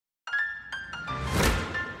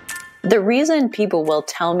The reason people will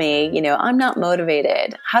tell me, I'm not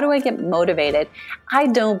motivated. How do I get motivated? I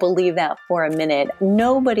don't believe that for a minute.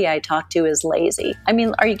 Nobody I talk to is lazy. I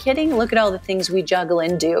mean, are you kidding? Look at all the things we juggle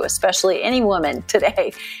and do, especially any woman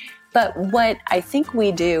today. But what I think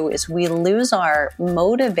we do is we lose our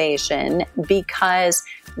motivation because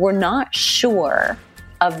we're not sure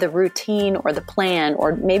of the routine or the plan,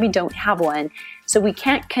 or maybe don't have one. So we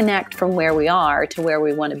can't connect from where we are to where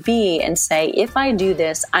we want to be and say, if I do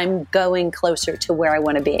this, I'm going closer to where I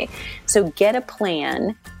want to be. So get a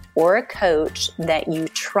plan or a coach that you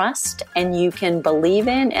trust and you can believe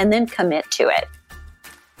in, and then commit to it.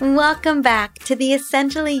 Welcome back to the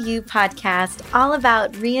Essentially You podcast, all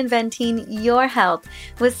about reinventing your health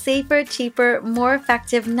with safer, cheaper, more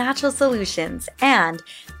effective natural solutions and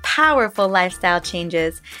powerful lifestyle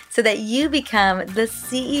changes so that you become the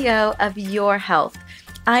CEO of your health.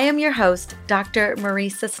 I am your host, Dr.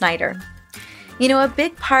 Marisa Snyder. A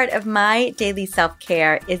big part of my daily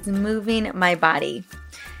self-care is moving my body.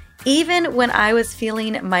 Even when I was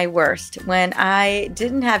feeling my worst, when I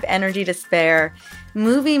didn't have energy to spare,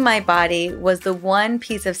 moving my body was the one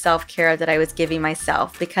piece of self-care that I was giving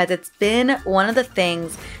myself, because it's been one of the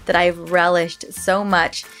things that I've relished so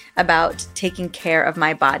much about taking care of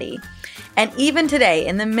my body. And even today,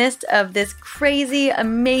 in the midst of this crazy,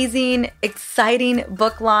 amazing, exciting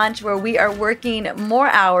book launch where we are working more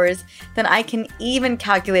hours than I can even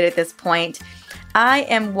calculate at this point, I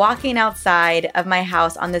am walking outside of my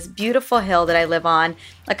house on this beautiful hill that I live on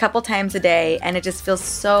a couple times a day, and it just feels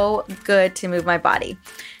so good to move my body.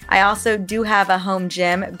 I also do have a home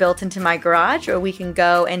gym built into my garage where we can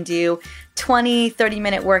go and do 20,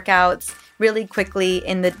 30-minute workouts really quickly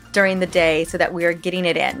during the day so that we are getting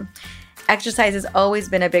it in. Exercise has always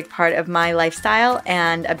been a big part of my lifestyle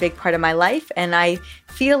and a big part of my life, and I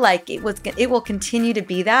feel like it will continue to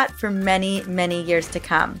be that for many, many years to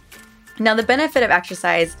come. Now, the benefit of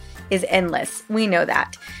exercise is endless. We know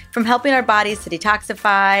that. From helping our bodies to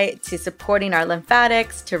detoxify, to supporting our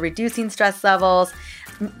lymphatics, to reducing stress levels.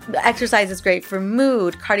 Exercise is great for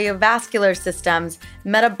mood, cardiovascular systems,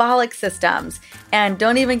 metabolic systems, and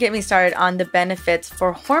don't even get me started on the benefits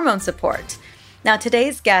for hormone support. Now,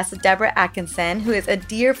 today's guest, Debra Atkinson, who is a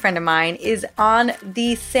dear friend of mine, is on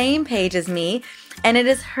the same page as me, and it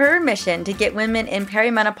is her mission to get women in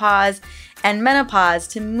perimenopause and menopause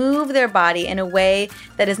to move their body in a way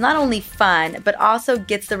that is not only fun, but also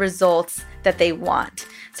gets the results that they want.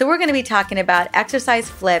 So we're going to be talking about exercise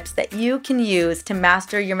flips that you can use to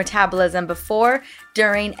master your metabolism before,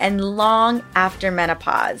 during, and long after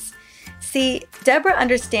menopause. See, Debra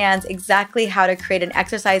understands exactly how to create an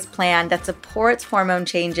exercise plan that supports hormone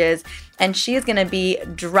changes, and she is going to be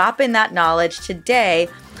dropping that knowledge today,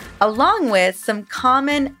 along with some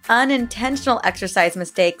common unintentional exercise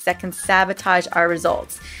mistakes that can sabotage our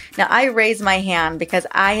results. Now, I raise my hand because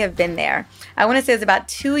I have been there. I want to say it was about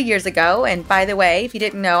 2 years ago, and by the way, if you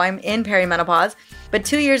didn't know, I'm in perimenopause, but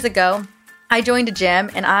 2 years ago, I joined a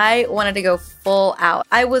gym and I wanted to go full out.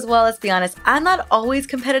 Let's be honest, I'm not always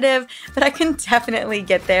competitive, but I can definitely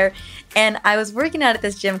get there. And I was working out at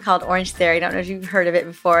this gym called Orange Theory. I don't know if you've heard of it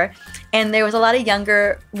before. And there was a lot of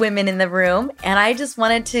younger women in the room. And I just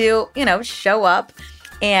wanted to, show up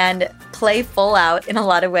and play full out in a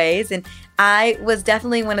lot of ways. And I was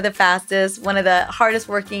definitely one of the fastest, one of the hardest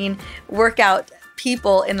working workout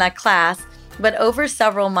people in that class. But over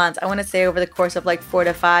several months, I want to say over the course of like 4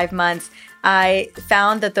 to 5 months, I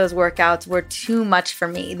found that those workouts were too much for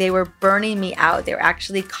me. They were burning me out. They were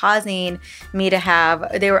actually causing me to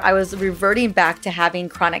I was reverting back to having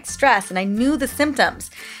chronic stress, and I knew the symptoms.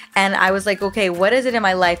 And I was like, okay, what is it in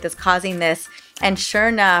my life that's causing this? And sure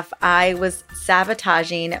enough, I was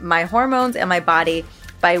sabotaging my hormones and my body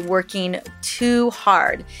by working too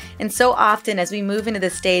hard. And so often as we move into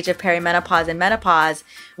the stage of perimenopause and menopause,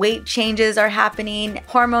 weight changes are happening,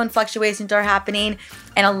 hormone fluctuations are happening,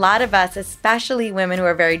 and a lot of us, especially women who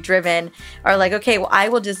are very driven, are like, okay, well, I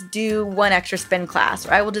will just do one extra spin class,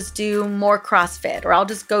 or I will just do more CrossFit, or I'll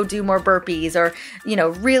just go do more burpees, or,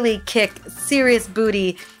 really kick serious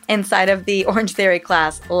booty inside of the Orange Theory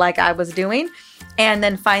class like I was doing. And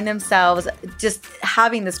then find themselves just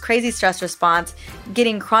having this crazy stress response,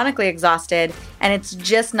 getting chronically exhausted, and it's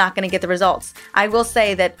just not going to get the results. I will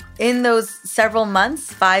say that in those several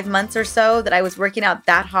months, 5 months or so that I was working out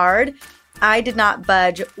that hard, I did not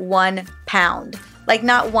budge 1 pound, like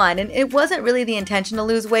not one. And it wasn't really the intention to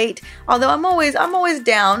lose weight, although I'm always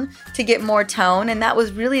down to get more tone. And that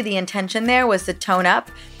was really the intention there, was to tone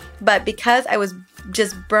up. But because I was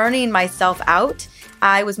just burning myself out,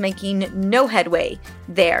 I was making no headway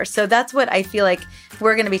there. So that's what I feel like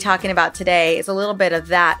we're going to be talking about today is a little bit of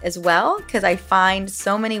that as well, because I find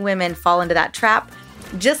so many women fall into that trap,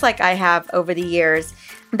 just like I have over the years.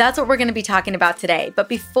 That's what we're going to be talking about today. But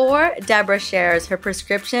before Debra shares her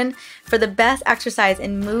prescription for the best exercise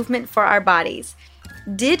and movement for our bodies,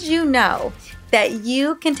 did you know that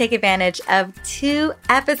you can take advantage of 2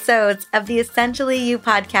 episodes of the Essentially You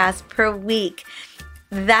podcast per week?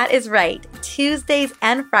 That is right. Tuesdays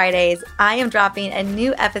and Fridays, I am dropping a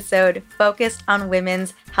new episode focused on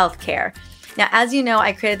women's healthcare. Now, as you know,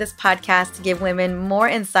 I created this podcast to give women more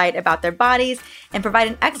insight about their bodies and provide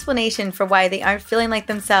an explanation for why they aren't feeling like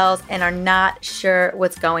themselves and are not sure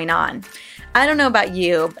what's going on. I don't know about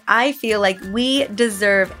you, but I feel like we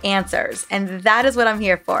deserve answers, and that is what I'm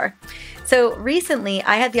here for. So recently,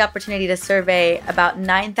 I had the opportunity to survey about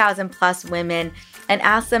 9,000 plus women and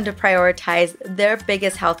ask them to prioritize their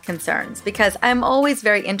biggest health concerns, because I'm always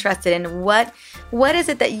very interested in what is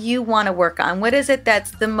it that you want to work on? What is it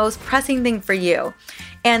that's the most pressing thing for you?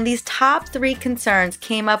 And these top 3 concerns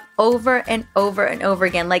came up over and over and over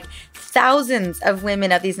again. Like thousands of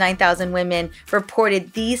women of these 9,000 women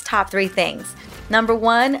reported these top 3 things. Number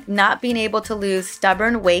 1, not being able to lose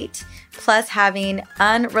stubborn weight, plus having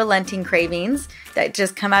unrelenting cravings that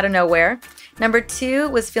just come out of nowhere. Number 2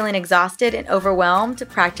 was feeling exhausted and overwhelmed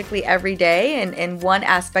practically every day in one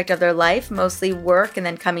aspect of their life, mostly work and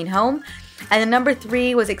then coming home. And then number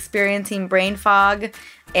 3 was experiencing brain fog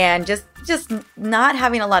and just not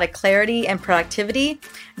having a lot of clarity and productivity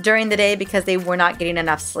during the day because they were not getting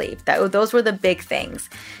enough sleep. Those were the big things.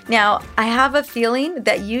 Now, I have a feeling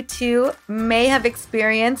that you too may have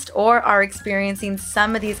experienced or are experiencing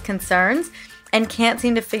some of these concerns and can't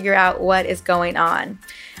seem to figure out what is going on.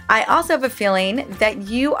 I also have a feeling that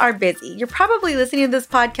you are busy. You're probably listening to this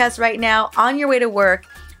podcast right now on your way to work,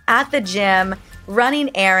 at the gym,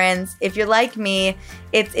 running errands. If you're like me,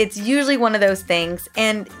 it's usually one of those things.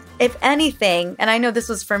 And if anything, and I know this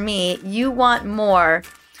was for me, you want more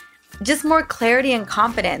clarity and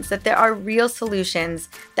confidence that there are real solutions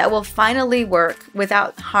that will finally work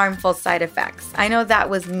without harmful side effects. I know that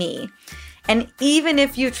was me. And even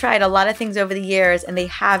if you tried a lot of things over the years and they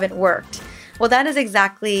haven't worked, well, that is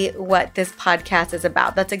exactly what this podcast is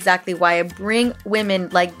about. That's exactly why I bring women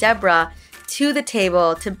like Debra to the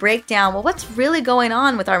table to break down, well, what's really going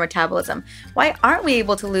on with our metabolism? Why aren't we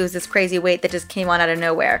able to lose this crazy weight that just came on out of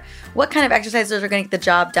nowhere? What kind of exercises are going to get the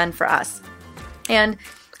job done for us? And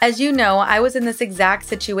as you know, I was in this exact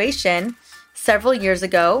situation several years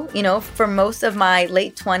ago. For most of my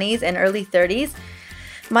late 20s and early 30s,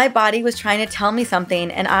 my body was trying to tell me something,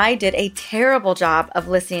 and I did a terrible job of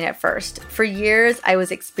listening at first. For years, I was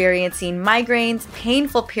experiencing migraines,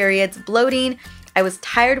 painful periods, bloating. I was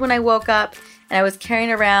tired when I woke up, and I was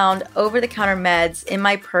carrying around over-the-counter meds in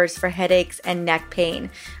my purse for headaches and neck pain,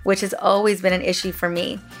 which has always been an issue for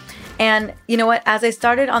me. And you know what? As I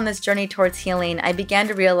started on this journey towards healing, I began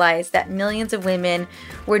to realize that millions of women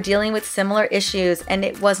were dealing with similar issues, and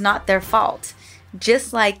it was not their fault,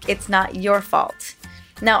 just like it's not your fault.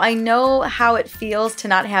 Now, I know how it feels to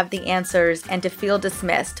not have the answers and to feel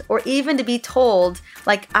dismissed, or even to be told,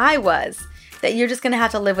 like I was, that you're just going to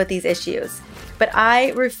have to live with these issues. But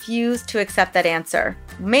I refuse to accept that answer,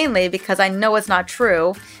 mainly because I know it's not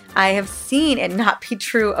true. I have seen it not be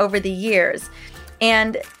true over the years.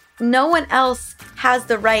 And no one else has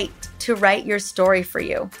the right to write your story for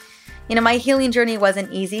you. My healing journey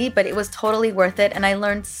wasn't easy, but it was totally worth it. And I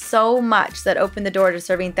learned so much that opened the door to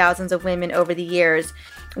serving thousands of women over the years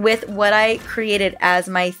with what I created as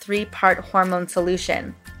my 3-part hormone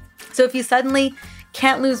solution. So if you suddenly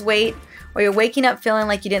can't lose weight, or you're waking up feeling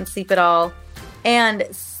like you didn't sleep at all, and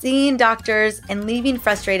seeing doctors and leaving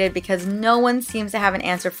frustrated because no one seems to have an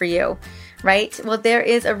answer for you, right? Well, there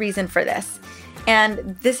is a reason for this.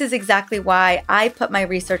 And this is exactly why I put my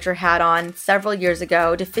researcher hat on several years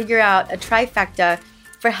ago to figure out a trifecta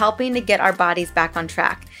for helping to get our bodies back on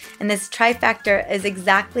track. And this trifecta is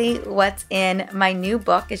exactly what's in my new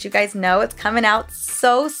book. As you guys know, it's coming out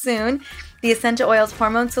so soon, The Essential Oils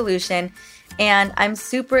Hormone Solution. And I'm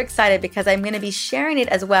super excited because I'm going to be sharing it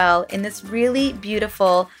as well in this really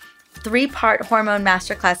beautiful 3-part hormone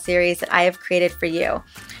masterclass series that I have created for you.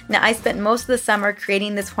 Now, I spent most of the summer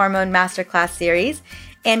creating this hormone masterclass series,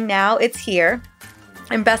 and now it's here.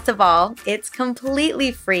 And best of all, it's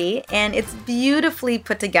completely free and it's beautifully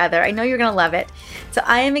put together. I know you're going to love it. So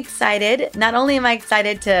I am excited. Not only am I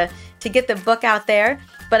excited to get the book out there,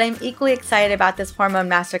 but I'm equally excited about this hormone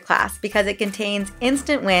masterclass because it contains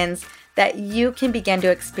instant wins that you can begin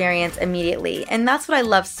to experience immediately. And that's what I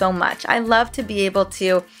love so much. I love to be able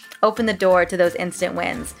to open the door to those instant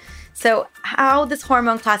wins. So how this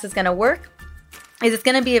hormone class is going to work is it's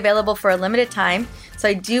going to be available for a limited time. So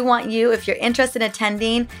I do want you, if you're interested in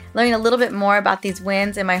attending, learning a little bit more about these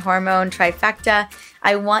wins in my hormone trifecta,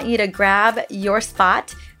 I want you to grab your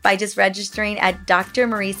spot by just registering at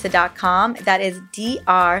drmariza.com. That is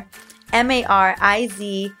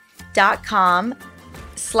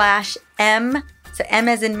drmariz.com/M. So M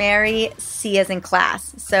as in Mary, C as in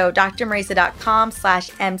class. So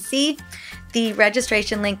drmariza.com/MC. The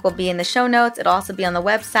registration link will be in the show notes. It'll also be on the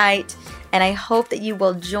website. And I hope that you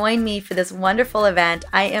will join me for this wonderful event.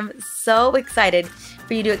 I am so excited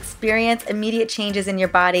for you to experience immediate changes in your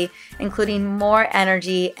body, including more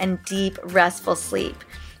energy and deep, restful sleep.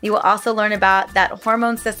 You will also learn about that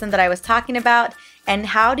hormone system that I was talking about and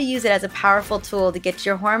how to use it as a powerful tool to get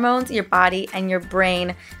your hormones, your body, and your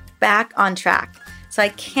brain back on track. So I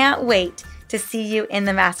can't wait to see you in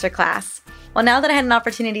the masterclass. Well, now that I had an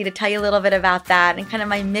opportunity to tell you a little bit about that and kind of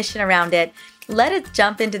my mission around it, let us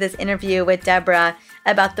jump into this interview with Debra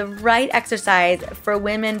about the right exercise for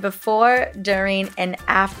women before, during, and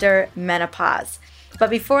after menopause. But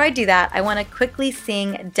before I do that, I want to quickly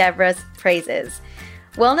sing Debra's praises.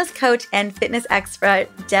 Wellness coach and fitness expert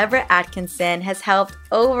Debra Atkinson has helped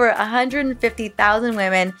over 150,000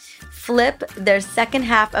 women flip their second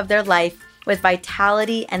half of their life with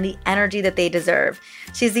vitality and the energy that they deserve.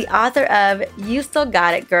 She's the author of You Still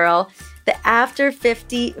Got It, Girl, the After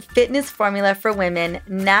 50 Fitness Formula for Women,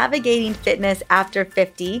 Navigating Fitness After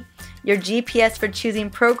 50, your GPS for choosing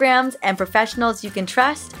programs and professionals you can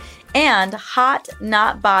trust, and Hot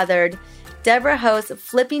Not Bothered. Debra hosts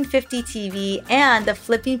Flipping 50 TV and the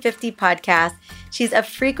Flipping 50 podcast. She's a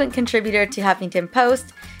frequent contributor to Huffington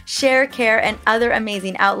Post, Share Care, and other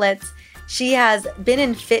amazing outlets. She has been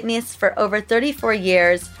in fitness for over 34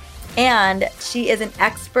 years, and she is an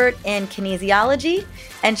expert in kinesiology,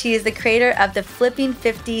 and she is the creator of the Flipping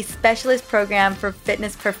 50 Specialist Program for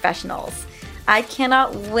Fitness Professionals. I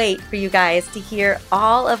cannot wait for you guys to hear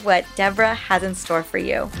all of what Debra has in store for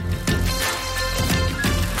you.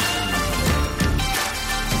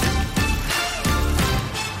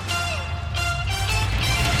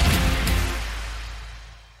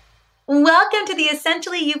 Welcome to the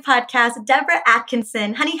Essentially You podcast, Debra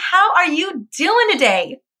Atkinson. Honey, how are you doing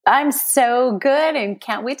today? I'm so good and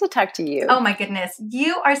can't wait to talk to you. Oh my goodness.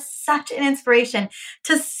 You are such an inspiration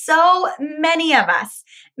to so many of us,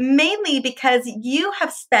 mainly because you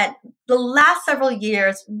have spent the last several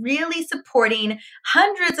years really supporting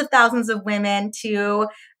hundreds of thousands of women to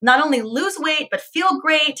not only lose weight, but feel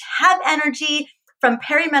great, have energy from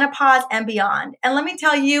perimenopause and beyond. And let me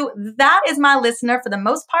tell you, that is my listener for the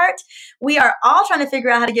most part. We are all trying to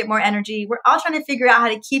figure out how to get more energy. We're all trying to figure out how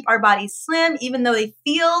to keep our bodies slim, even though they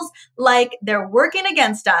feels like they're working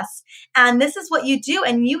against us. And this is what you do.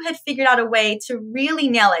 And you had figured out a way to really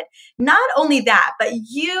nail it. Not only that, but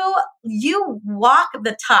you walk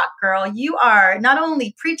the talk, girl. You are not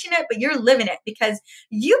only preaching it, but you're living it because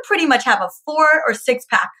you pretty much have a 4 or 6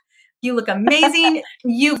 pack. You look amazing.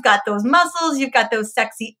 You've got those muscles. You've got those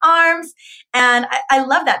sexy arms. And I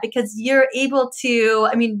love that because you're able to,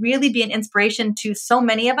 really be an inspiration to so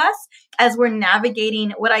many of us as we're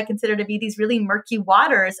navigating what I consider to be these really murky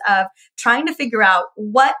waters of trying to figure out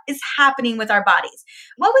what is happening with our bodies.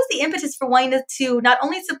 What was the impetus for wanting to not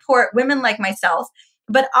only support women like myself,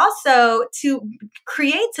 but also to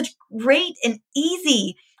create such great and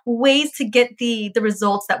easy ways to get the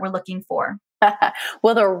results that we're looking for?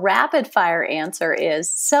 Well, the rapid fire answer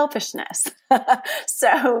is selfishness.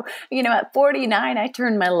 So, at 49, I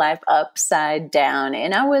turned my life upside down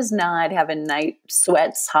and I was not having night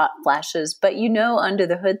sweats, hot flashes, but under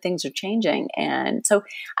the hood, things are changing. And so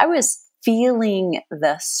I was feeling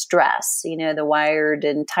the stress, the wired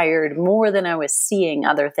and tired more than I was seeing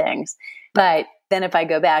other things. But then if I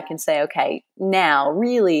go back and say, okay, now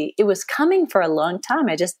really it was coming for a long time.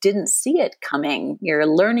 I just didn't see it coming. You're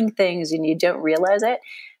learning things and you don't realize it.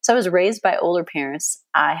 So I was raised by older parents.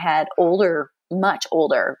 I had much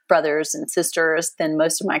older brothers and sisters than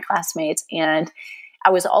most of my classmates. And I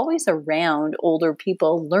was always around older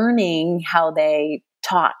people learning how they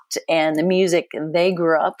talked and the music they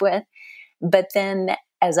grew up with. But then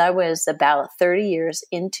as I was about 30 years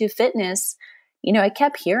into fitness, I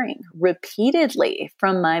kept hearing repeatedly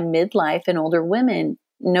from my midlife and older women,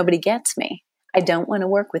 nobody gets me. I don't want to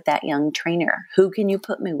work with that young trainer. Who can you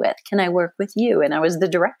put me with? Can I work with you? And I was the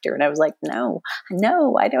director and I was like, no,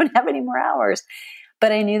 I don't have any more hours.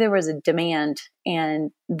 But I knew there was a demand and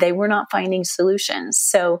they were not finding solutions.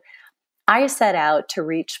 So I set out to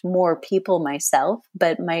reach more people myself.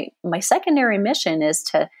 But my secondary mission is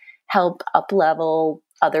to help up-level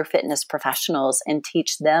other fitness professionals and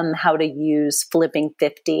teach them how to use Flipping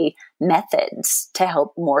 50 methods to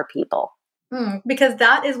help more people. Because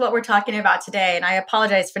that is what we're talking about today. And I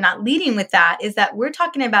apologize for not leading with that, is that we're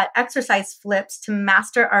talking about exercise flips to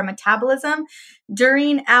master our metabolism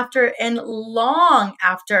during, after, and long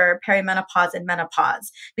after perimenopause and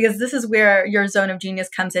menopause, because this is where your zone of genius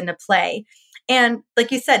comes into play. And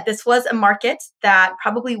like you said, this was a market that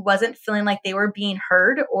probably wasn't feeling like they were being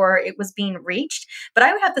heard or it was being reached. But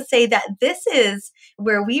I would have to say that this is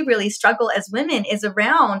where we really struggle as women, is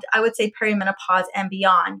around, I would say, perimenopause and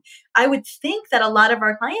beyond. I would think that a lot of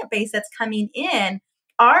our client base that's coming in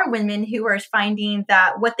are women who are finding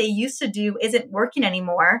that what they used to do isn't working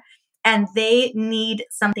anymore and they need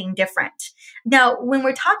something different. Now, when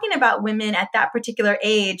we're talking about women at that particular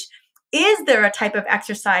age, is there a type of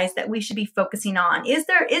exercise that we should be focusing on? Is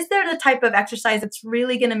there the type of exercise that's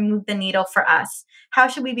really going to move the needle for us? How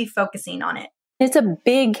should we be focusing on it? It's a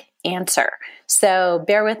big answer. So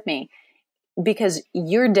bear with me, because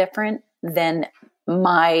you're different than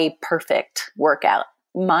my perfect workout.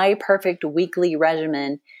 My perfect weekly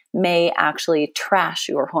regimen may actually trash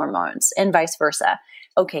your hormones and vice versa.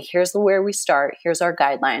 Okay, here's where we start. Here's our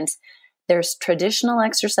guidelines. There's traditional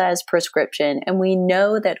exercise prescription, and we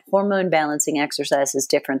know that hormone balancing exercise is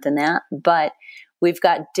different than that, but we've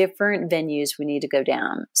got different venues we need to go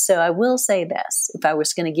down. So I will say this, if I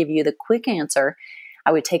was going to give you the quick answer,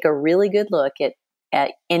 I would take a really good look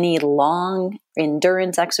at any long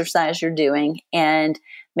endurance exercise you're doing and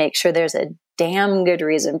make sure there's a damn good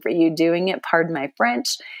reason for you doing it, pardon my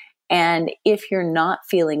French. And if you're not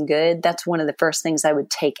feeling good, that's one of the first things I would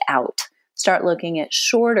take out. Start looking at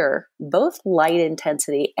shorter, both light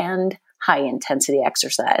intensity and high intensity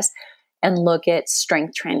exercise, and look at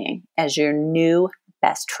strength training as your new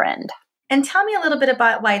best friend. And tell me a little bit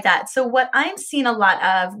about why that. So what I'm seeing a lot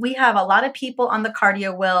of, we have a lot of people on the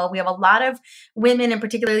cardio wheel. We have a lot of women, and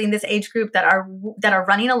particularly in this age group, that are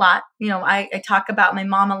running a lot. You know, I talk about my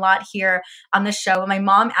mom a lot here on the show. My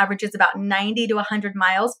mom averages about 90 to 100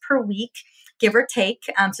 miles per week, give or take.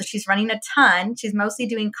 So she's running a ton. She's mostly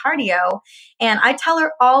doing cardio. And I tell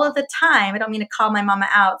her all of the time, I don't mean to call my mama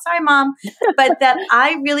out, sorry, mom, but that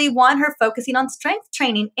I really want her focusing on strength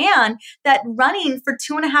training, and that running for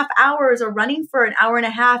 2.5 hours or running for an hour and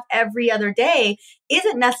a half every other day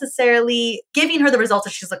isn't necessarily giving her the results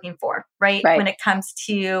that she's looking for, right? When it comes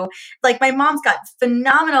to, like, my mom's got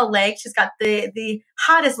phenomenal legs. She's got the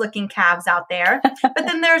hottest looking calves out there. But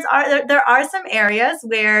then there are some areas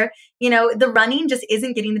where, you know, the running just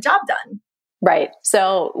isn't getting the job done. Right.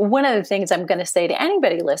 So one of the things I'm going to say to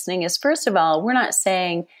anybody listening is, first of all, we're not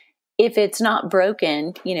saying if it's not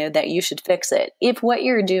broken, you know, that you should fix it. If what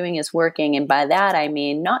you're doing is working, and by that I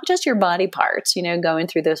mean not just your body parts, you know, going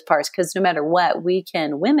through those parts, because no matter what,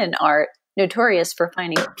 women are notorious for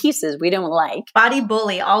finding pieces we don't like. Body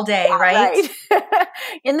bully all day, right?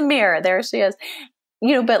 In the mirror, there she is.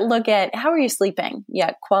 You know, but look at, how are you sleeping?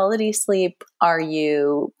 Yeah, quality sleep. Are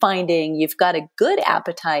you finding you've got a good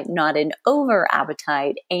appetite, not an over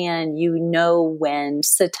appetite, and you know when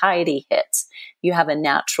satiety hits, you have a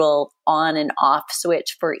natural on and off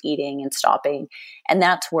switch for eating and stopping, and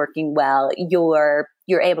that's working well. You're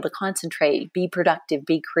able to concentrate, be productive,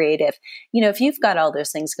 be creative. You know, if you've got all those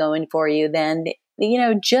things going for you, then, you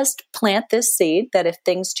know, just plant this seed that if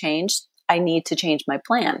things change, I need to change my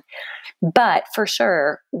plan. But for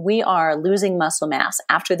sure, we are losing muscle mass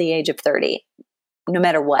after the age of 30, no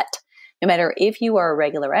matter what. No matter if you are a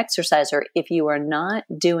regular exerciser, if you are not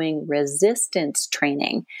doing resistance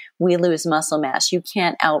training, we lose muscle mass. You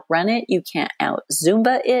can't outrun it. You can't out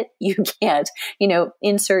Zumba it. You can't, you know,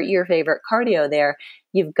 insert your favorite cardio there.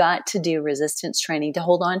 You've got to do resistance training to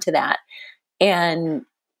hold on to that. And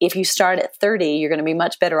if you start at 30, you're going to be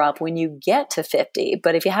much better off when you get to 50.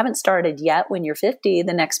 But if you haven't started yet when you're 50,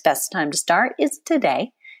 the next best time to start is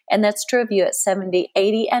today. And that's true of you at 70,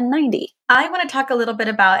 80, and 90. I want to talk a little bit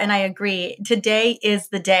about, and I agree, today is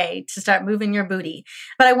the day to start moving your booty.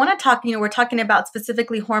 But I want to talk, you know, we're talking about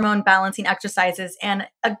specifically hormone balancing exercises, and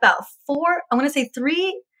about 4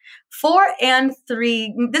 and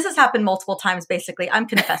 3, this has happened multiple times, basically. I'm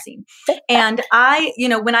confessing. And I, you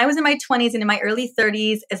know, when I was in my 20s and in my early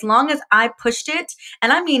 30s, as long as I pushed it,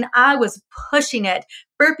 and I mean, I was pushing it,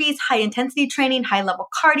 burpees, high intensity training, high level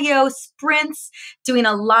cardio, sprints, doing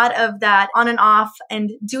a lot of that on and off,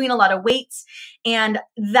 and doing a lot of weights. And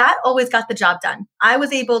that always got the job done. I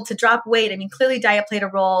was able to drop weight. I mean, clearly diet played a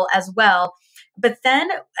role as well. But then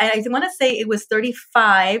I want to say it was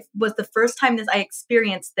 35 was the first time that I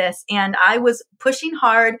experienced this. And I was pushing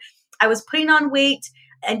hard. I was putting on weight,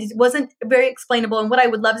 and it wasn't very explainable. And what I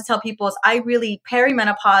would love to tell people is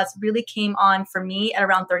perimenopause really came on for me at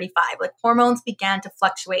around 35. Like, hormones began to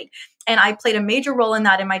fluctuate. And I played a major role in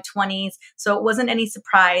that in my 20s. So it wasn't any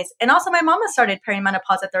surprise. And also my mama started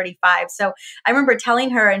perimenopause at 35. So I remember telling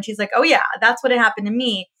her and she's like, oh yeah, that's what had happened to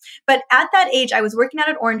me. But at that age, I was working out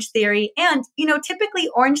at Orange Theory. And, typically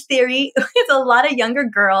Orange Theory is a lot of younger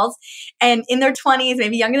girls and in their 20s,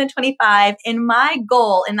 maybe younger than 25. And my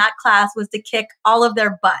goal in that class was to kick all of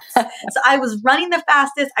their butts. So I was running the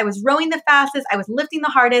fastest. I was rowing the fastest. I was lifting the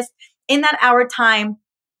hardest in that hour time.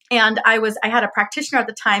 And I had a practitioner at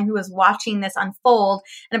the time who was watching this unfold.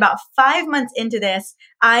 And about 5 months into this,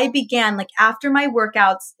 I began, like after my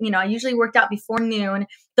workouts, I usually worked out before noon.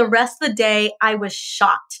 The rest of the day, I was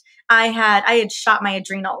shot. I had shot my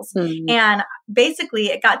adrenals. And basically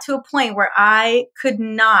it got to a point where I could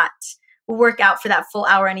not work out for that full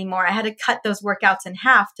hour anymore. I had to cut those workouts in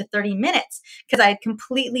half to 30 minutes because I had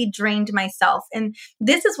completely drained myself. And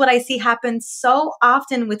this is what I see happen so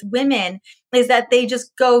often with women is that they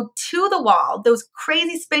just go to the wall, those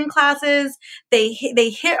crazy spin classes, they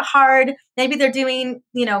hit hard. Maybe they're doing,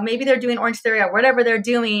 Orange Theory or whatever they're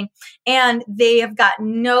doing, and they have got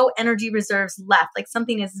no energy reserves left. Like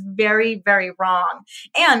something is very, very wrong.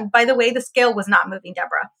 And by the way, the scale was not moving,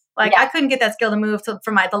 Debra. Like I couldn't get that scale to move for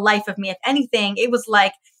the life of me. If anything, it was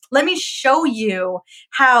like, let me show you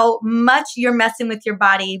how much you're messing with your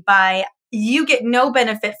body by you get no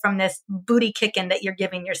benefit from this booty kicking that you're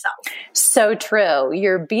giving yourself. So true.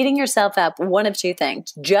 You're beating yourself up one of two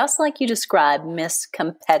things, just like you described, Miss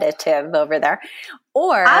Competitive over there.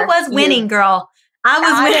 Or I was winning, girl. I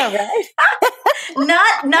was winning. Right?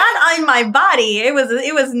 not on my body. It was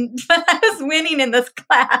I was winning in this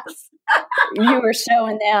class. You were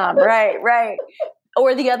showing them. Right.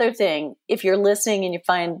 Or the other thing, if you're listening and you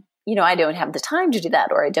find, I don't have the time to do that,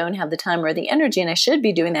 or I don't have the time or the energy and I should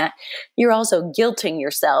be doing that, you're also guilting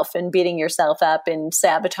yourself and beating yourself up and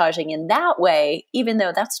sabotaging in that way, even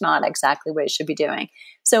though that's not exactly what you should be doing.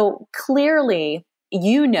 So clearly,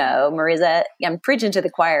 Marisa, I'm preaching to the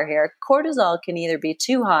choir here. Cortisol can either be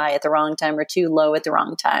too high at the wrong time or too low at the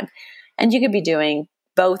wrong time. And you could be doing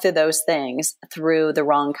both of those things through the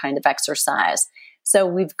wrong kind of exercise. So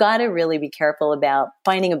we've got to really be careful about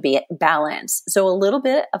finding a balance. So a little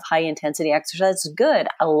bit of high intensity exercise is good.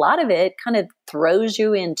 A lot of it kind of throws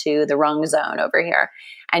you into the wrong zone over here.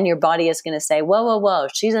 And your body is going to say, whoa,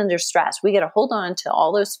 she's under stress. We got to hold on to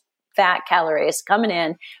all those fat calories coming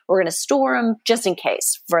in. We're going to store them just in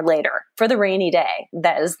case for later, for the rainy day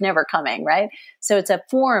that is never coming, right? So it's a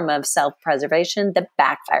form of self-preservation that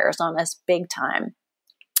backfires on us big time.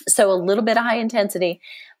 So a little bit of high intensity,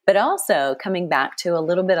 but also coming back to a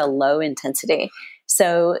little bit of low intensity.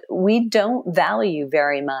 So we don't value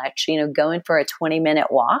very much, going for a 20-minute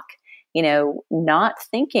walk, not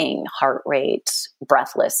thinking heart rate,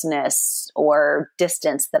 breathlessness, or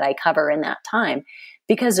distance that I cover in that time,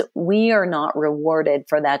 because we are not rewarded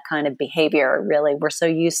for that kind of behavior. Really, we're so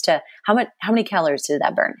used to how many calories does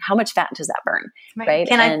that burn? How much fat does that burn? Right?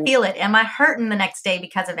 Can I feel it? Am I hurting the next day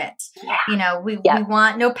because of it? Yeah. We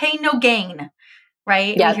want no pain, no gain,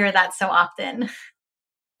 right? Yeah. We hear that so often.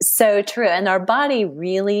 So true. And our body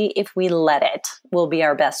really, if we let it, will be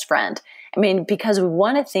our best friend. I mean, because we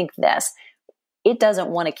want to think this, it doesn't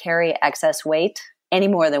want to carry excess weight any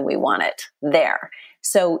more than we want it there.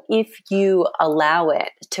 So if you allow it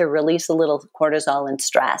to release a little cortisol and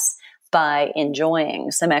stress by enjoying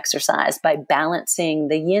some exercise, by balancing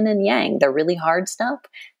the yin and yang, the really hard stuff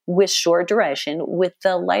with short duration, with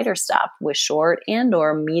the lighter stuff with short and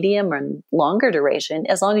or medium and longer duration,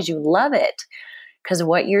 as long as you love it, because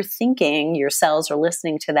what you're thinking, your cells are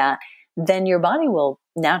listening to that, then your body will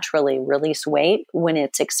naturally release weight when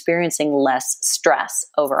it's experiencing less stress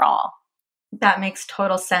overall. That makes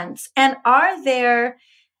total sense. And are there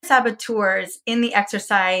saboteurs in the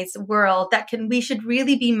exercise world that we should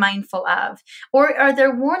really be mindful of? Or are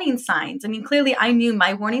there warning signs? I mean, clearly I knew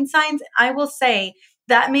my warning signs. I will say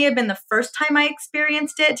that may have been the first time I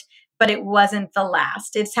experienced it, but it wasn't the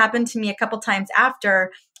last. It's happened to me a couple times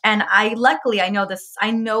after. And I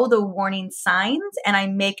know the warning signs and I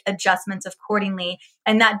make adjustments accordingly.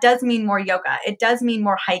 And that does mean more yoga. It does mean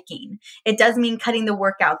more hiking. It does mean cutting the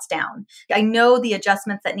workouts down. I know the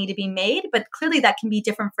adjustments that need to be made, but clearly that can be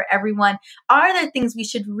different for everyone. Are there things we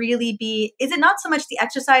should really is it not so much the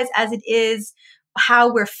exercise as it is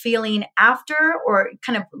how we're feeling after, or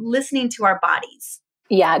kind of listening to our bodies?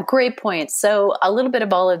 Yeah, great point. So a little bit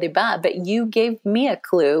of all of the above, but you gave me a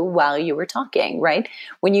clue while you were talking, right?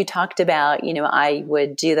 When you talked about, I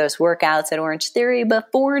would do those workouts at Orange Theory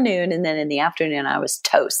before noon, and then in the afternoon, I was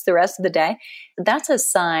toast the rest of the day. That's a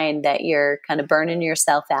sign that you're kind of burning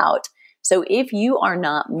yourself out So if you are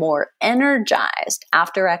not more energized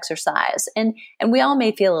after exercise, and we all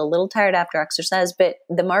may feel a little tired after exercise, but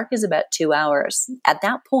the mark is about 2 hours. At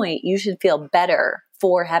that point, you should feel better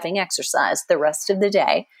for having exercise the rest of the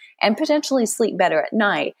day and potentially sleep better at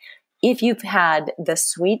night if you've had the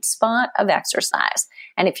sweet spot of exercise.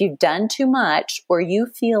 And if you've done too much, or you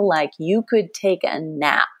feel like you could take a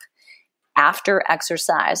nap after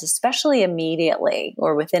exercise, especially immediately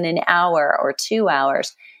or within an hour or 2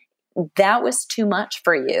 hours, that was too much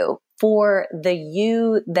for you, for the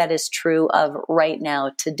you that is true of right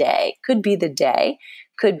now today. Could be the day,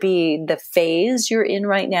 could be the phase you're in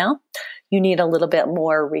right now. You need a little bit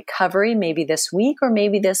more recovery, maybe this week or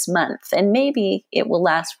maybe this month. And maybe it will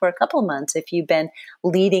last for a couple of months if you've been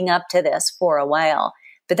leading up to this for a while.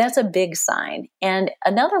 But that's a big sign. And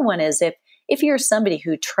another one is if you're somebody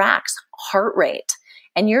who tracks heart rate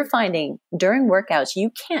and you're finding during workouts, you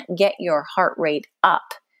can't get your heart rate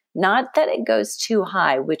up. Not that it goes too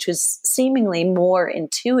high, which is seemingly more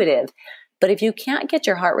intuitive. But if you can't get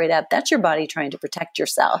your heart rate up, that's your body trying to protect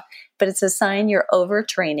yourself. But it's a sign you're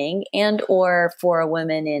overtraining, and or for a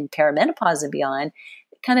woman in perimenopause and beyond,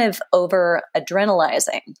 kind of over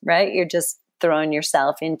adrenalizing, right? You're just throwing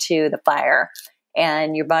yourself into the fire.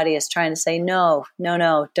 And your body is trying to say, no,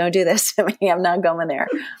 don't do this to me. I'm not going there.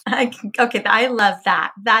 Okay, I love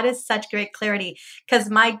that. That is such great clarity, because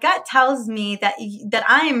my gut tells me that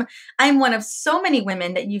I'm one of so many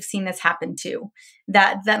women that you've seen this happen to.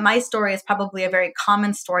 That my story is probably a very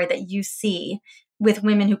common story that you see with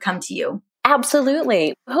women who come to you.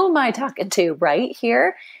 Absolutely. Who am I talking to right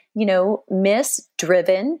here? Miss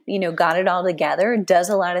Driven, got it all together, does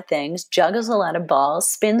a lot of things, juggles a lot of balls,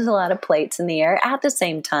 spins a lot of plates in the air at the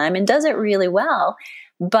same time, and does it really well.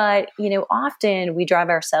 But, often we drive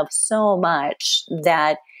ourselves so much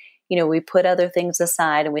that, we put other things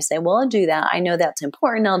aside and we say, well, I'll do that. I know that's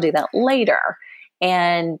important. I'll do that later.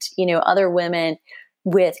 And, other women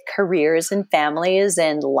with careers and families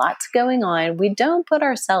and lots going on, we don't put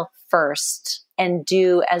ourselves first and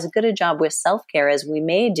do as good a job with self-care as we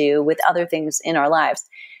may do with other things in our lives.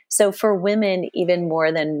 So for women, even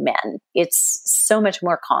more than men, it's so much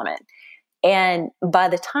more common. And by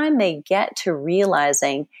the time they get to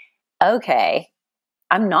realizing, okay,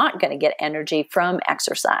 I'm not going to get energy from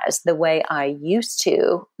exercise the way I used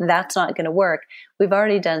to, that's not going to work, we've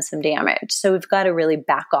already done some damage. So we've got to really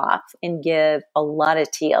back off and give a lot of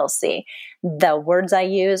TLC. The words I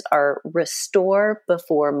use are restore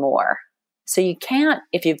before more. So you can't,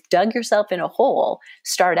 if you've dug yourself in a hole,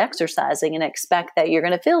 start exercising and expect that you're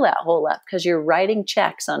going to fill that hole up because you're writing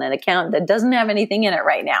checks on an account that doesn't have anything in it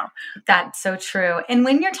right now. That's so true. And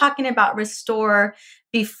when you're talking about restore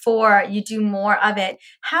before you do more of it,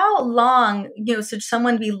 how long, should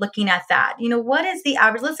someone be looking at that? What is the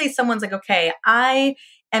average? Let's say someone's like, okay, I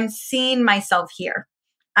am seeing myself here.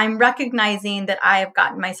 I'm recognizing that I have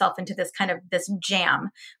gotten myself into this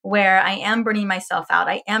jam where I am burning myself out.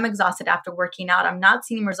 I am exhausted after working out. I'm not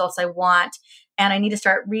seeing the results I want. And I need to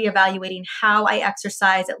start reevaluating how I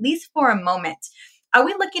exercise, at least for a moment. Are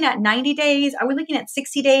we looking at 90 days? Are we looking at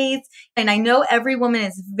 60 days? And I know every woman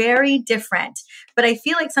is very different, but I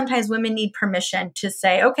feel like sometimes women need permission to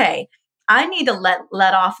say, okay, I need to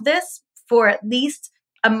let off this for at least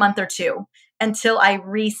a month or two until I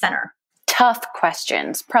recenter. Tough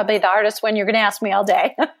questions. Probably the hardest one you're going to ask me all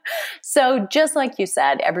day. So just like you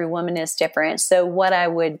said, every woman is different. So what I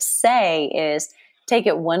would say is take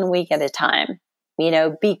it 1 week at a time,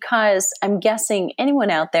 because I'm guessing anyone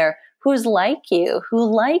out there who's like you,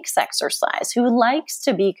 who likes exercise, who likes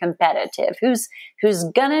to be competitive, who's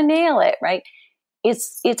gonna nail it, right?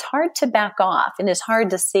 It's hard to back off, and it's hard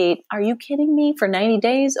to say, are you kidding me? For 90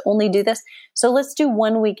 days, only do this? So let's do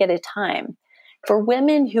 1 week at a time. For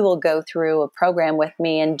women who will go through a program with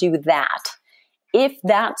me and do that, if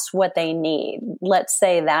that's what they need, let's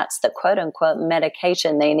say that's the quote unquote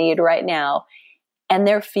medication they need right now, and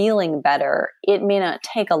they're feeling better, it may not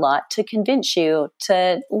take a lot to convince you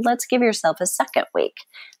to let's give yourself a second week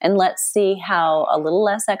and let's see how a little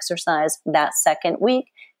less exercise that second week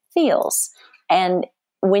feels. And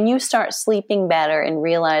when you start sleeping better and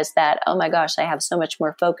realize that, oh my gosh, I have so much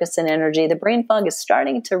more focus and energy, the brain fog is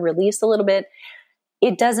starting to release a little bit.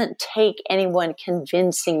 It doesn't take anyone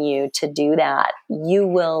convincing you to do that. You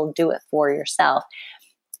will do it for yourself.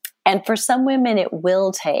 And for some women, it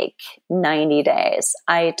will take 90 days.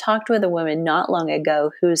 I talked with a woman not long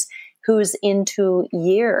ago who's into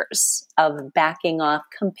years of backing off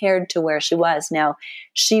compared to where she was. Now,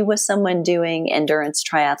 she was someone doing endurance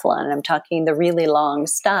triathlon, and I'm talking the really long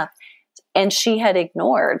stuff. And she had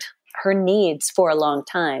ignored her needs for a long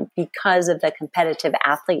time because of the competitive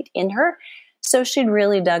athlete in her. So she'd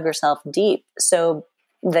really dug herself deep. So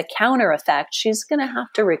the counter effect, she's going to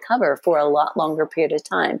have to recover for a lot longer period of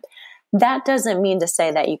time. That doesn't mean to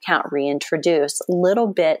say that you can't reintroduce little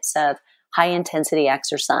bits of high intensity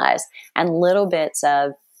exercise and little bits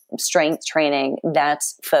of strength training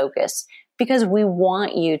that's focused, because we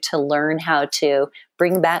want you to learn how to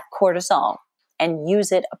bring back cortisol and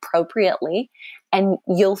use it appropriately. And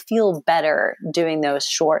you'll feel better doing those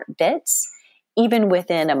short bits, even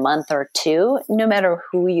within a month or two, no matter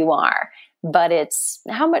who you are. But it's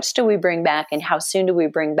how much do we bring back and how soon do we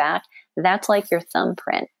bring back? That's like your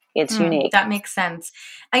thumbprint. It's unique. That makes sense.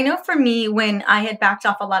 I know for me, when I had backed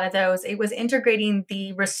off a lot of those, it was integrating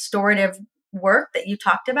the restorative work that you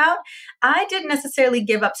talked about. I didn't necessarily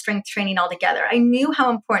give up strength training altogether. I knew how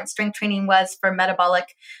important strength training was for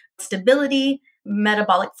metabolic stability,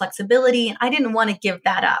 metabolic flexibility, and I didn't want to give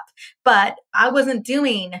that up. But I wasn't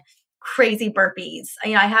doing crazy burpees.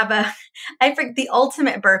 I forget the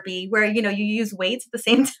ultimate burpee where, you use weights at the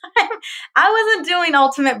same time. I wasn't doing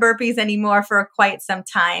ultimate burpees anymore for quite some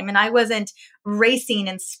time. And I wasn't racing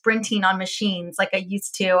and sprinting on machines like I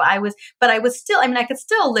used to. I could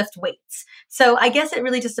still lift weights. So I guess it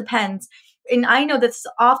really just depends. And I know that's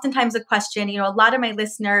oftentimes a question, a lot of my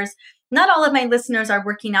listeners, not all of my listeners are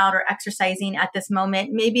working out or exercising at this moment.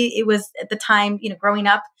 Maybe it was at the time, growing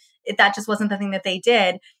up, that just wasn't the thing that they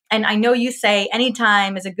did. And I know you say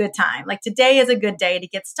anytime is a good time. Like today is a good day to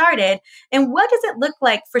get started. And what does it look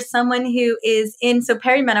like for someone who is in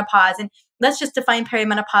perimenopause? And let's just define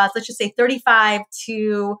perimenopause. Let's just say 35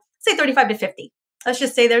 to 50. Let's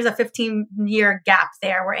just say there's a 15-year gap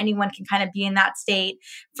there where anyone can kind of be in that state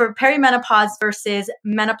for perimenopause versus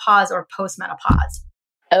menopause or postmenopause.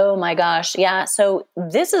 Oh my gosh. Yeah. So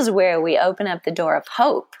this is where we open up the door of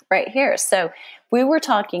hope right here. So we were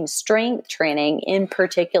talking strength training in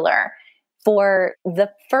particular. For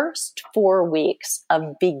the first 4 weeks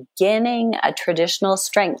of beginning a traditional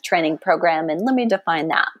strength training program, and let me define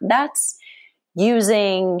that. That's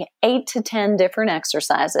using 8 to 10 different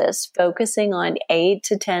exercises, focusing on 8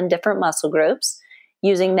 to 10 different muscle groups,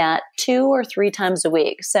 using that 2 or 3 times a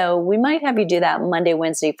week. So we might have you do that Monday,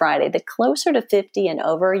 Wednesday, Friday. The closer to 50 and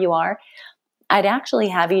over you are, I'd actually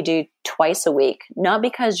have you do twice a week, not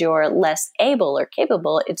because you're less able or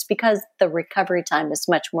capable. It's because the recovery time is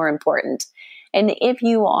much more important. And if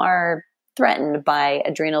you are threatened by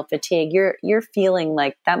adrenal fatigue, you're feeling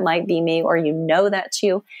like that might be me, or that's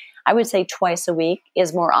you, I would say twice a week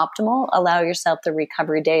is more optimal. Allow yourself the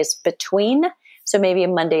recovery days between, so maybe a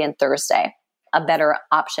Monday and Thursday, a better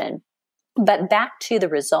option. But back to the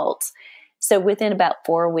results. So within about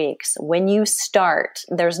 4 weeks, when you start,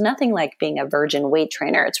 there's nothing like being a virgin weight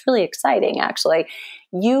trainer. It's really exciting, actually.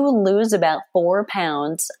 You lose about 4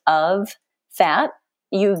 pounds of fat.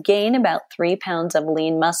 You gain about 3 pounds of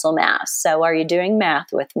lean muscle mass. So are you doing math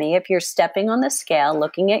with me? If you're stepping on the scale,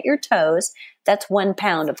 looking at your toes, that's 1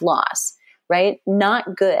 pound of loss, right?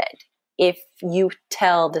 Not good. If you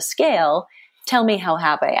tell the scale, tell me how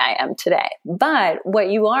happy I am today. But what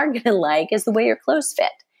you are going to like is the way your clothes fit.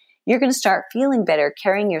 You're going to start feeling better,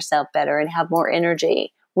 carrying yourself better, and have more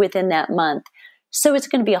energy within that month. So it's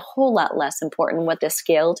going to be a whole lot less important what the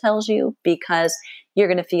scale tells you, because you're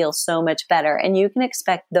going to feel so much better. And you can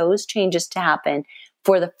expect those changes to happen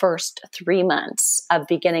for the first 3 months of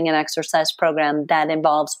beginning an exercise program that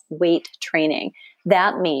involves weight training.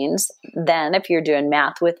 That means then, if you're doing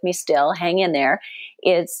math with me still, hang in there,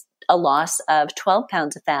 it's a loss of 12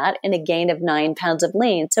 pounds of fat and a gain of 9 pounds of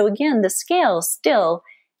lean. So again, the scale still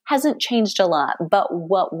hasn't changed a lot, but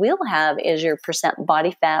what we'll have is your percent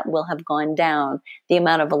body fat will have gone down. The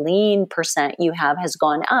amount of lean percent you have has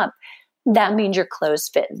gone up. That means your clothes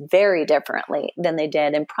fit very differently than they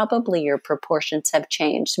did, and probably your proportions have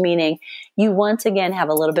changed, meaning you once again have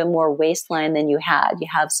a little bit more waistline than you had. You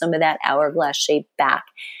have some of that hourglass shape back.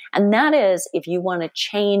 And that is if you want to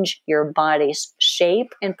change your body's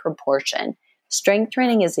shape and proportion. Strength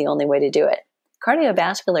training is the only way to do it.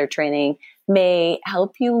 Cardiovascular training may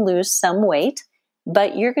help you lose some weight,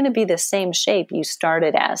 but you're going to be the same shape you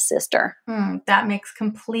started as, sister. That makes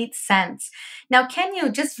complete sense. Now, can you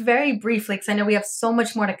just very briefly, because I know we have so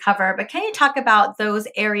much more to cover, but can you talk about those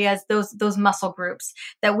areas, those muscle groups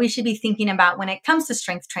that we should be thinking about when it comes to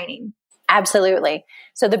strength training? Absolutely.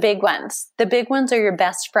 So the big ones are your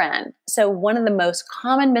best friend. So one of the most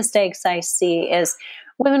common mistakes I see is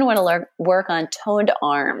women want to work on toned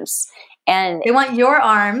arms. And they want your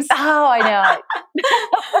arms. Oh, I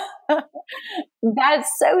know. That's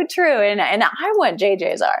so true. And I want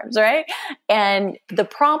JJ's arms, right? And the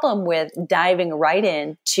problem with diving right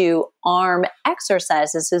into arm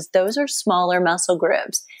exercises is those are smaller muscle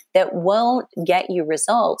groups. that won't get you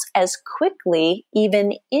results as quickly,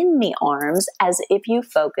 even in the arms, as if you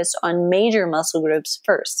focus on major muscle groups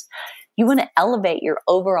first. You want to elevate your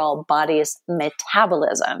overall body's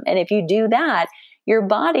metabolism. And if you do that, your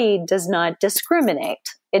body does not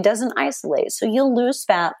discriminate. It doesn't isolate. So you'll lose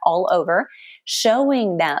fat all over,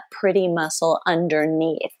 showing that pretty muscle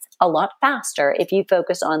underneath a lot faster if you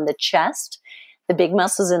focus on the chest, the big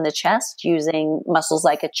muscles in the chest, using muscles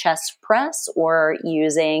like a chest press or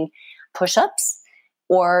using push-ups,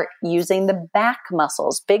 or using the back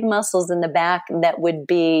muscles, big muscles in the back that would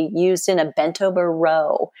be used in a bent over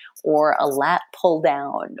row or a lat pull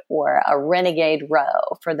down or a renegade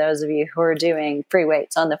row for those of you who are doing free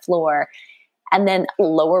weights on the floor. And then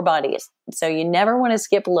lower bodies. So you never want to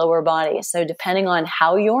skip lower body. So depending on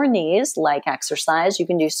how your knees like exercise, you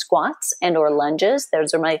can do squats and or lunges.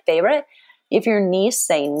 Those are my favorite. If your knees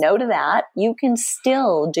say no to that, you can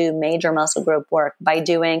still do major muscle group work by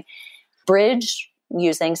doing bridge,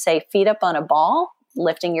 using, say, feet up on a ball,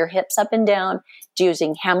 lifting your hips up and down,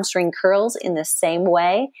 using hamstring curls in the same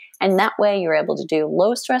way. And that way you're able to do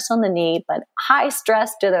low stress on the knee, but high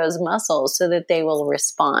stress to those muscles so that they will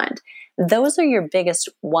respond. Those are your biggest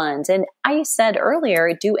ones. And I said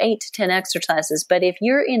earlier, do 8 to 10 exercises. But if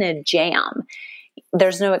you're in a jam,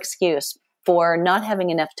 there's no excuse for not having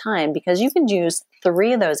enough time, because you can use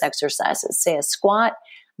 3 of those exercises, say a squat,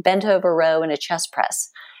 bent over row, and a chest press.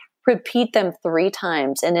 Repeat them 3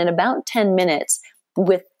 times. And in about 10 minutes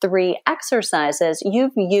with 3 exercises,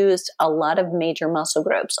 you've used a lot of major muscle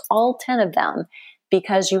groups, all 10 of them,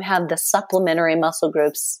 because you have the supplementary muscle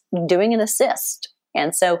groups doing an assist.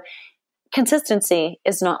 And so consistency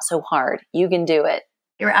is not so hard. You can do it.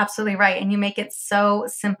 You're absolutely right. And you make it so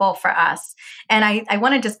simple for us. And I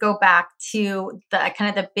want to just go back to the kind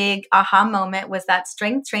of the big aha moment was that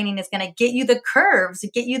strength training is going to get you the curves,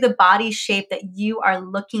 get you the body shape that you are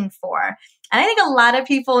looking for. And I think a lot of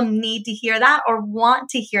people need to hear that or want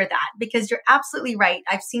to hear that, because you're absolutely right.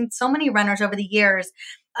 I've seen so many runners over the years,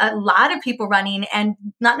 a lot of people running and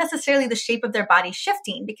not necessarily the shape of their body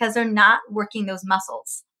shifting because they're not working those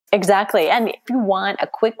muscles. Exactly. And if you want a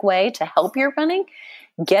quick way to help your running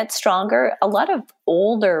get stronger, a lot of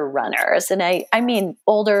older runners, and I mean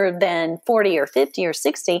older than 40 or 50 or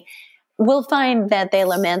 60, will find that they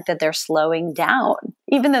lament that they're slowing down,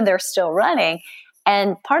 even though they're still running.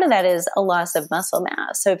 And part of that is a loss of muscle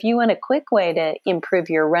mass. So if you want a quick way to improve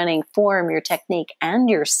your running form, your technique, and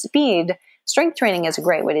your speed, strength training is a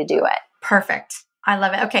great way to do it. Perfect. I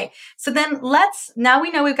love it. Okay. So then now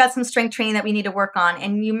we know we've got some strength training that we need to work on,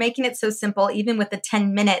 and you making it so simple, even with the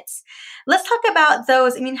 10 minutes. Let's talk about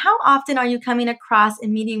those. I mean, how often are you coming across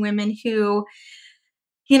and meeting women who,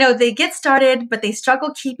 they get started, but they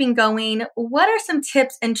struggle keeping going? What are some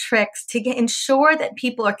tips and tricks to ensure that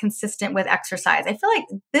people are consistent with exercise? I feel like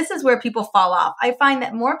this is where people fall off. I find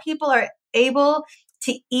that more people are able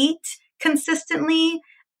to eat consistently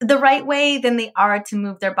the right way than they are to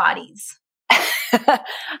move their bodies.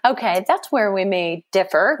 Okay, that's where we may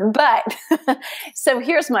differ, but so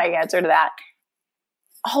here's my answer to that.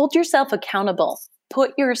 Hold yourself accountable.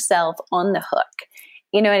 Put yourself on the hook.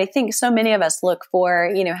 And I think so many of us look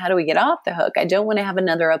for, how do we get off the hook? I don't want to have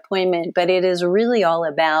another appointment, but it is really all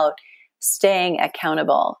about staying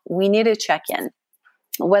accountable. We need to check in,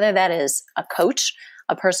 whether that is a coach,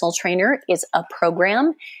 a personal trainer, is a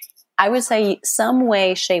program. I would say some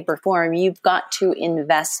way, shape, or form, you've got to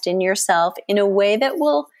invest in yourself in a way that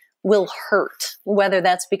will hurt, whether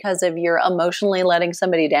that's because of you're emotionally letting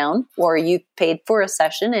somebody down or you've paid for a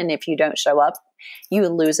session and if you don't show up, you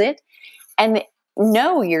lose it. And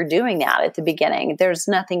no, you're doing that at the beginning. There's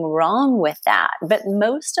nothing wrong with that. But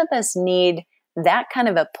most of us need that kind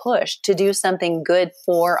of a push to do something good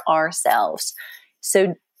for ourselves.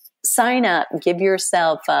 So sign up, give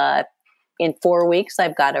yourself in 4 weeks,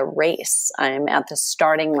 I've got a race. I'm at the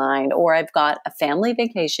starting line, or I've got a family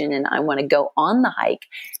vacation and I want to go on the hike,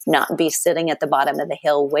 not be sitting at the bottom of the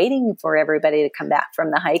hill waiting for everybody to come back from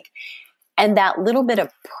the hike. And that little bit of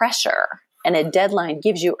pressure and a deadline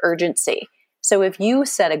gives you urgency. So if you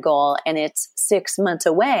set a goal and it's 6 months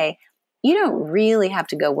away, you don't really have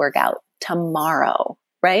to go work out tomorrow,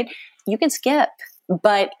 right? You can skip.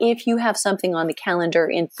 But if you have something on the calendar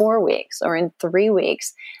in 4 weeks or in 3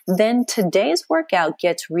 weeks, then today's workout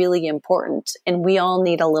gets really important. And we all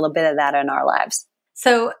need a little bit of that in our lives.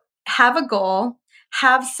 So have a goal,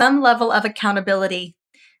 have some level of accountability,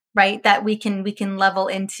 right? That we can level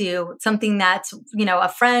into something that's, a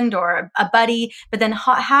friend or a buddy, but then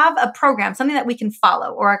have a program, something that we can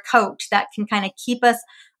follow, or a coach that can kind of keep us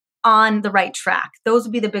on the right track. Those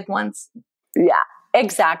would be the big ones. Yeah.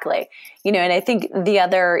 Exactly. And I think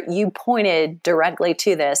you pointed directly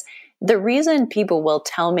to this. The reason people will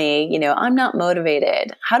tell me, I'm not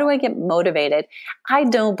motivated. How do I get motivated? I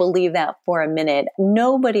don't believe that for a minute.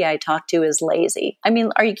 Nobody I talk to is lazy. I mean,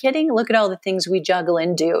 are you kidding? Look at all the things we juggle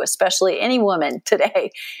and do, especially any woman today.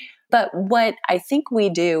 But what I think we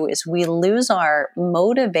do is we lose our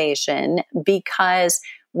motivation because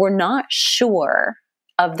we're not sure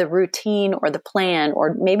of the routine or the plan,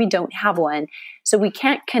 or maybe don't have one. So we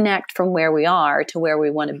can't connect from where we are to where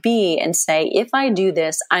we want to be and say, if I do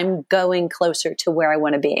this, I'm going closer to where I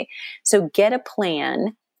want to be. So get a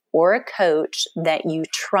plan or a coach that you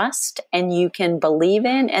trust and you can believe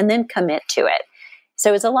in, and then commit to it.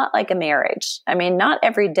 So it's a lot like a marriage. I mean, not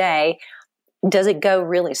every day does it go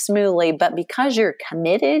really smoothly, but because you're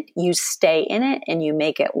committed, you stay in it and you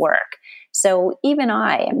make it work. So even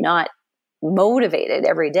I am not motivated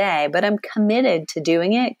every day, but I'm committed to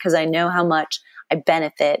doing it because I know how much I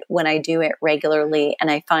benefit when I do it regularly and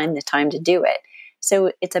I find the time to do it.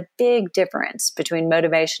 So it's a big difference between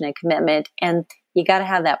motivation and commitment, and you got to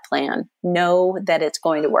have that plan. Know that it's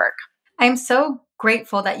going to work. I'm so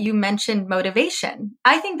grateful that you mentioned motivation.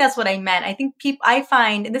 I think that's what I meant. I think I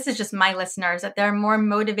find, and this is just my listeners, that they're more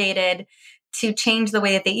motivated to change the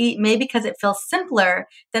way that they eat, maybe because it feels simpler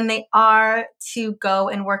than they are to go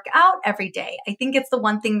and work out every day. I think it's the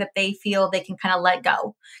one thing that they feel they can kind of let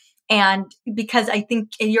go. And because I think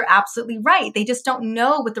you're absolutely right. They just don't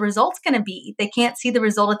know what the result's going to be. They can't see the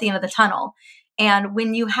result at the end of the tunnel. And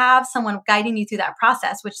when you have someone guiding you through that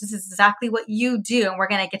process, which this is exactly what you do, and we're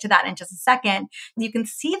going to get to that in just a second, you can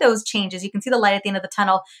see those changes. You can see the light at the end of the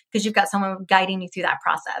tunnel because you've got someone guiding you through that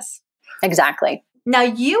process. Exactly. Now,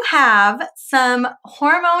 you have some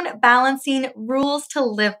hormone balancing rules to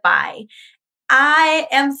live by. I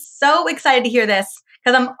am so excited to hear this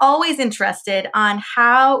because I'm always interested on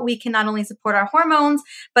how we can not only support our hormones,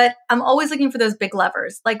 but I'm always looking for those big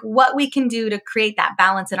levers, like what we can do to create that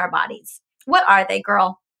balance in our bodies. What are they,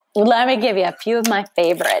 girl? Let me give you a few of my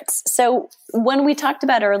favorites. So when we talked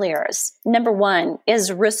about earlier, number one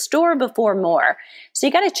is restore before more. So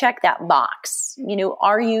you got to check that box.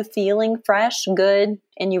 Are you feeling fresh, good,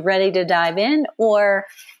 and you ready to dive in? Or,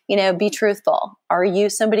 be truthful. Are you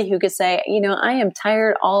somebody who could say, I am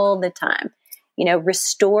tired all the time?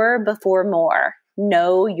 Restore before more.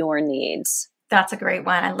 Know your needs. That's a great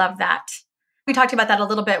one. I love that. We talked about that a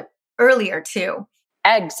little bit earlier too.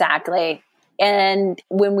 Exactly. And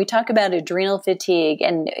when we talk about adrenal fatigue,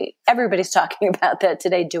 and everybody's talking about that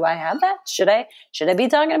today, do I have that? Should I be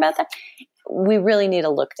talking about that? We really need to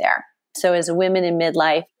look there. So as women in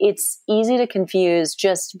midlife, it's easy to confuse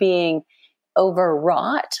just being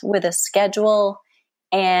overwrought with a schedule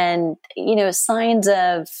and, signs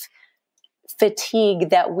of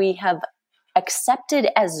fatigue that we have accepted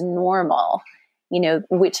as normal,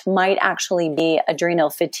 which might actually be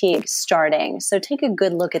adrenal fatigue starting. So take a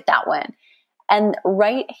good look at that one. And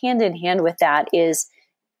right hand in hand with that is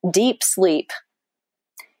deep sleep.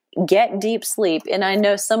 Get deep sleep. And I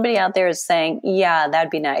know somebody out there is saying, yeah,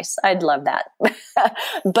 that'd be nice. I'd love that.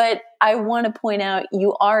 But I want to point out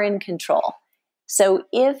you are in control. So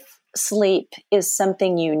if sleep is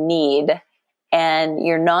something you need and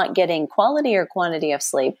you're not getting quality or quantity of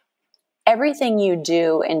sleep, everything you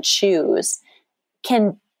do and choose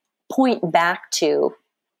can point back to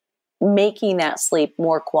making that sleep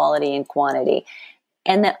more quality and quantity.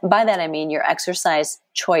 And by that, I mean your exercise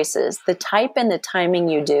choices, the type and the timing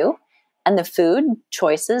you do, and the food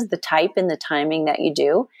choices, the type and the timing that you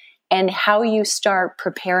do, and how you start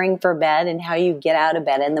preparing for bed and how you get out of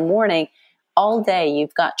bed in the morning. All day,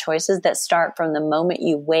 you've got choices that start from the moment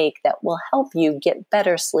you wake that will help you get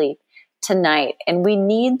better sleep tonight. And we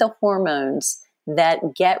need the hormones that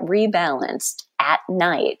get rebalanced at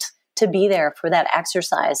night to be there for that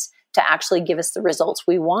exercise to actually give us the results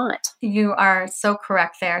we want. You are so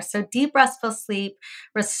correct there. So deep, restful sleep,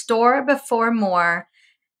 restore before more.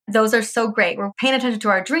 Those are so great. We're paying attention to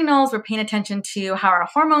our adrenals. We're paying attention to how our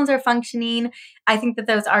hormones are functioning. I think that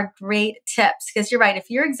those are great tips because you're right. If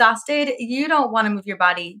you're exhausted, you don't want to move your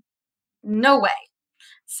body. No way.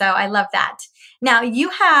 So I love that. Now you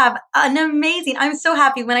have an amazing, I'm so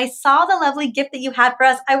happy. When I saw the lovely gift that you had for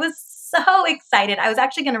us, I was so excited. I was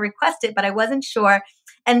actually going to request it, but I wasn't sure.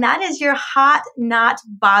 And that is your Hot Not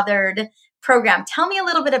Bothered program. Tell me a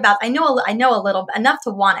little bit about, I know a little, enough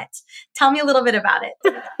to want it. Tell me a little bit about it.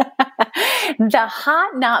 The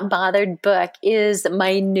Hot Not Bothered book is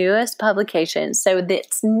my newest publication. So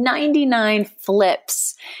it's 99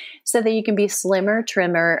 flips so that you can be slimmer,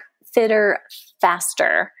 trimmer, fitter,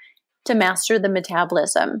 faster to master the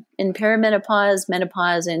metabolism in perimenopause,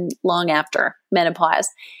 menopause, and long after menopause.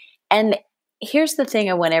 And here's the thing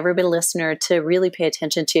I want every listener to really pay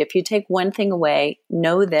attention to. If you take one thing away,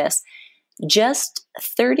 know this: just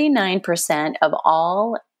 39% of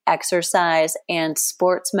all exercise and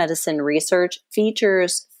sports medicine research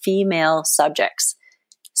features female subjects.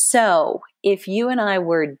 So if you and I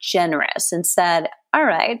were generous and said, all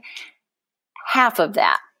right, half of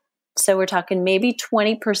that, so we're talking maybe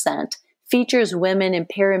 20%, features women in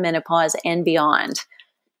perimenopause and beyond.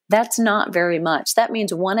 That's not very much. That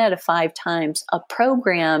means 1 out of 5 times a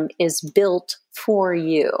program is built for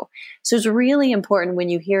you. So it's really important when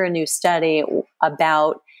you hear a new study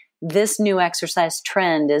about this new exercise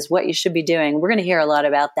trend is what you should be doing. We're going to hear a lot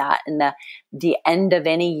about that in the end of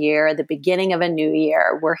any year, the beginning of a new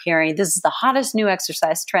year. We're hearing this is the hottest new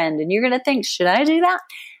exercise trend. And you're going to think, should I do that?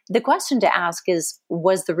 The question to ask is,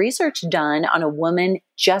 was the research done on a woman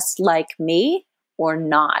just like me or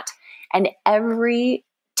not? And every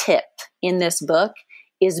tip in this book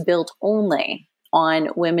is built only on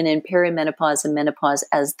women in perimenopause and menopause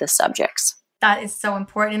as the subjects. That is so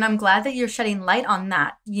important. And I'm glad that you're shedding light on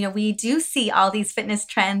that. You know, we do see all these fitness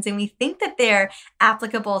trends and we think that they're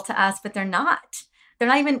applicable to us, but they're not. They're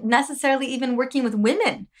not even necessarily even working with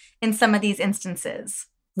women in some of these instances.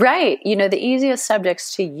 Right. You know, the easiest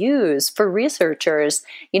subjects to use for researchers,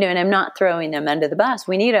 you know, and I'm not throwing them under the bus.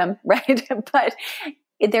 We need them, right? But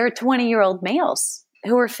they're 20-year-old males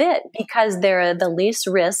who are fit because they're the least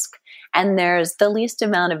risk and there's the least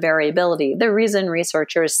amount of variability. The reason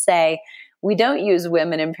researchers say we don't use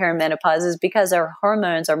women in perimenopause is because our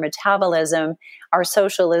hormones, our metabolism, our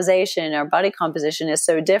socialization, our body composition is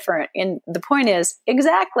so different. And the point is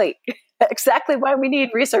exactly why we need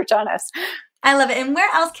research on us. I love it. And where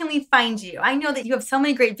else can we find you? I know that you have so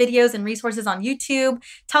many great videos and resources on YouTube.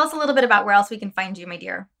 Tell us a little bit about where else we can find you, my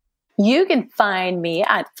dear. You can find me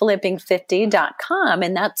at flipping50.com,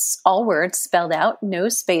 and that's all words spelled out, no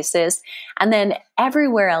spaces. And then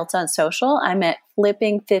everywhere else on social, I'm at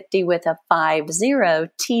flipping50 with a 50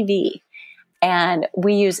 TV. And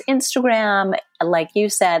we use Instagram. Like you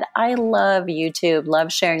said, I love YouTube,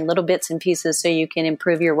 love sharing little bits and pieces so you can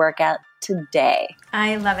improve your workout today.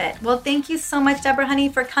 I love it. Well, thank you so much, Debra, honey,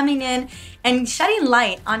 for coming in and shedding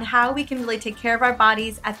light on how we can really take care of our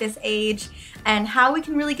bodies at this age and how we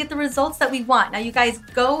can really get the results that we want. Now, you guys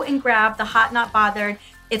go and grab the Hot Not Bothered.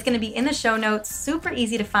 It's going to be in the show notes, super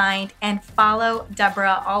easy to find, and follow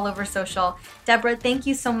Debra all over social. Debra, thank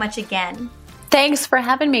you so much again. Thanks for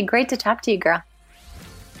having me. Great to talk to you, girl.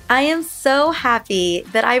 I am so happy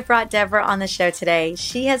that I brought Debra on the show today.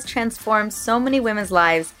 She has transformed so many women's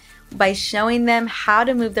lives by showing them how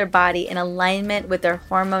to move their body in alignment with their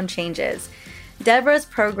hormone changes. Debra's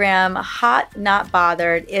program, Hot Not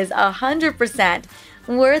Bothered, is 100%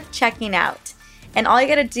 worth checking out. And all you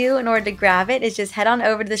gotta do in order to grab it is just head on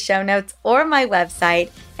over to the show notes or my website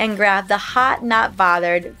and grab the Hot Not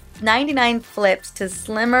Bothered 99 flips to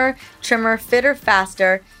slimmer, trimmer, fitter,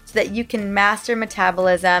 faster so that you can master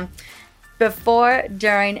metabolism before,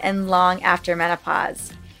 during, and long after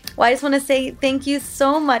menopause. Well, I just want to say thank you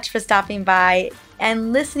so much for stopping by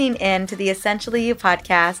and listening in to the Essentially You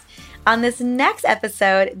podcast. On this next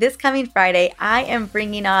episode, this coming Friday, I am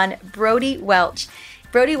bringing on Brody Welch.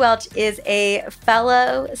 Brody Welch is a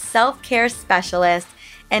fellow self-care specialist,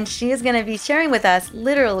 and she is going to be sharing with us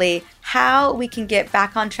literally how we can get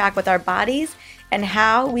back on track with our bodies and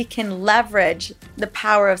how we can leverage the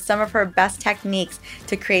power of some of her best techniques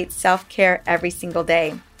to create self-care every single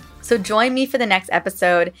day. So join me for the next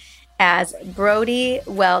episode as Brody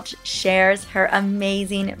Welch shares her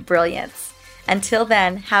amazing brilliance. Until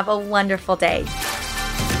then, have a wonderful day.